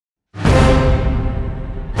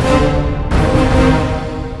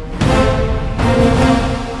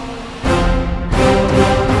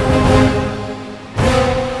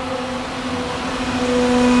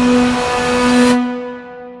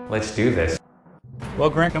let's do this.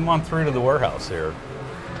 Well, Grant, come on through to the warehouse here.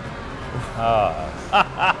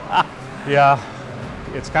 Yeah,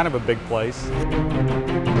 it's kind of a big place.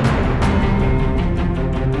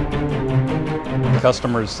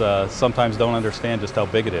 Customers sometimes don't understand just how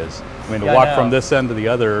big it is. I mean, to walk from this end to the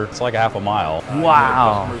other, it's like a half a mile.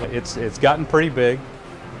 Wow. It's gotten pretty big,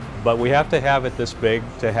 but we have to have it this big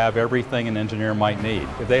to have everything an engineer might need.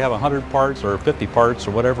 If they have 100 parts or 50 parts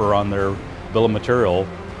or whatever on their bill of material,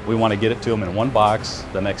 we want to get it to them in one box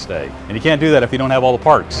the next day. And you can't do that if you don't have all the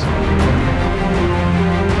parts.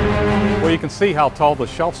 Well, you can see how tall the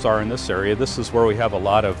shelves are in this area. This is where we have a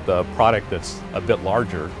lot of the product that's a bit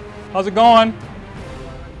larger. How's it going?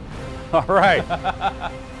 All right.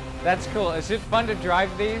 That's cool. Is it fun to drive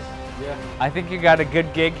these? Yeah. I think you got a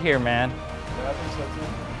good gig here, man. Yeah, I think so too.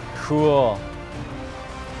 Cool.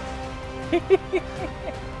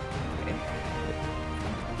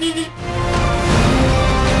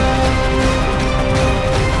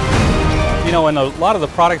 You know, in a lot of the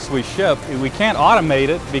products we ship, we can't automate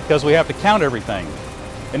it because we have to count everything.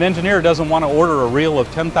 An engineer doesn't want to order a reel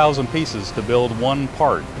of 10,000 pieces to build one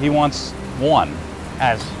part. He wants one.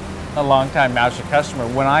 As a longtime Mouser customer,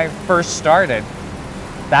 when I first started,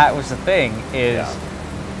 that was the thing, is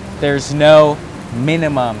there's no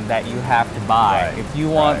minimum that you have to buy. Right. If you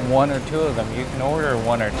want one or two of them, you can order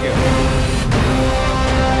one or two.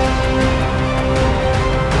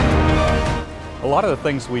 A lot of the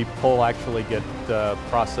things we pull actually get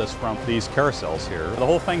processed from these carousels here. The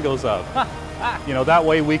whole thing goes up. You know, that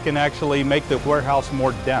way we can actually make the warehouse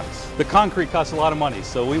more dense. The concrete costs a lot of money,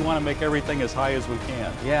 so we want to make everything as high as we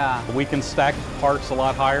can. Yeah. We can stack parts a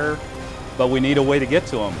lot higher, but we need a way to get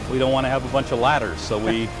to them. We don't want to have a bunch of ladders, so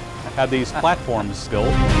we have these platforms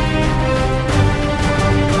built.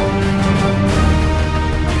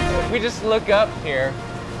 If we just look up here,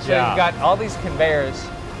 so you've got all these conveyors.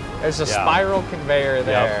 There's a spiral conveyor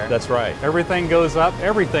there. Yep, that's right. Everything goes up.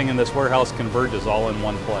 Everything in this warehouse converges all in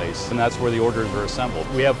one place, and that's where the orders are assembled.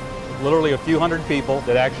 We have literally a few hundred people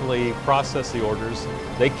that actually process the orders.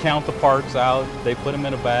 They count the parts out, they put them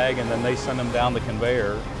in a bag, and then they send them down the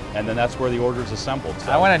conveyor, and then that's where the order is assembled.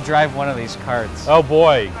 So. I want to drive one of these carts. Oh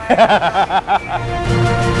boy.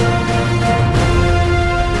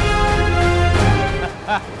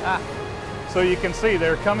 So you can see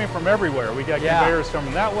they're coming from everywhere. We got conveyors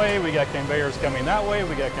coming that way, we got conveyors coming that way,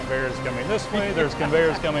 we got conveyors coming this way, there's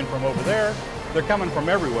conveyors coming from over there. They're coming from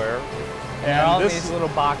everywhere. And all these little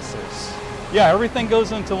boxes. Yeah, everything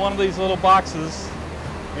goes into one of these little boxes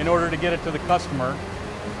in order to get it to the customer.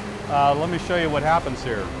 Let me show you what happens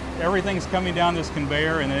here. Everything's coming down this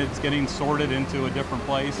conveyor and it's getting sorted into a different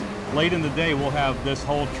place. Late in the day, we'll have this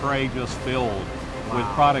whole tray just filled with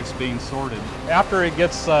products being sorted. After it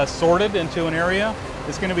gets sorted into an area,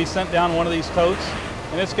 it's going to be sent down one of these totes,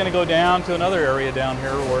 and it's going to go down to another area down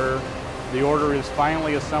here where the order is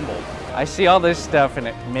finally assembled. I see all this stuff and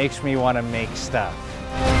it makes me want to make stuff.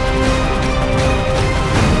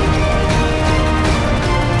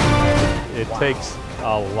 It takes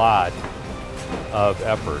a lot of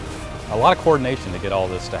effort, a lot of coordination to get all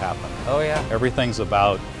this to happen. Oh yeah. Everything's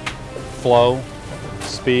about flow,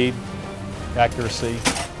 speed, accuracy.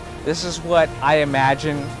 This is what I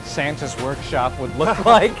imagine Santa's workshop would look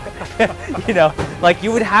like. You know, like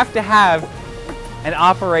you would have to have an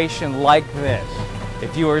operation like this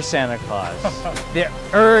if you were Santa Claus. The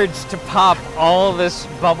urge to pop all this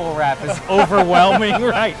bubble wrap is overwhelming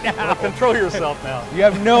right now. Well, control yourself now. You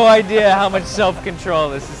have no idea how much self-control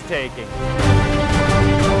this is taking.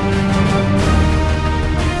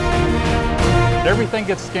 Everything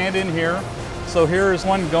gets scanned in here. So here is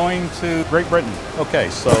one going to Great Britain. Okay,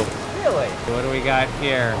 so. Really? What do we got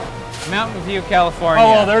here? Mountain View, California.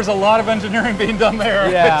 Oh, well, there's a lot of engineering being done there.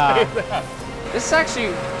 Yeah. This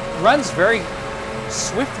actually runs very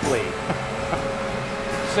swiftly.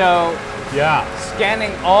 So,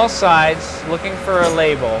 scanning all sides, looking for a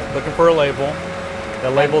label. Looking for a label.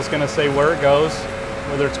 That label's going to say where it goes,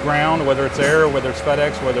 whether it's ground, whether it's air, whether it's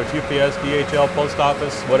FedEx, whether it's UPS, DHL, Post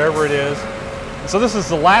Office, whatever it is. So this is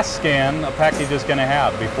the last scan a package is going to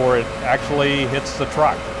have before it actually hits the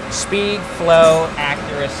truck. Speed, flow,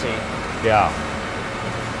 accuracy. Yeah.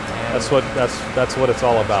 That's what it's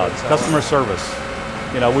all about. It's customer service.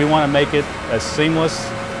 You know, we want to make it as seamless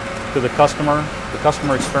to the customer. The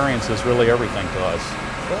customer experience is really everything to us.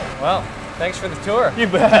 Cool. Well, thanks for the tour. You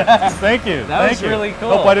bet. Thank you. That was really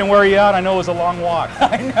cool. Hope I didn't wear you out. I know it was a long walk.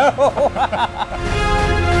 I know.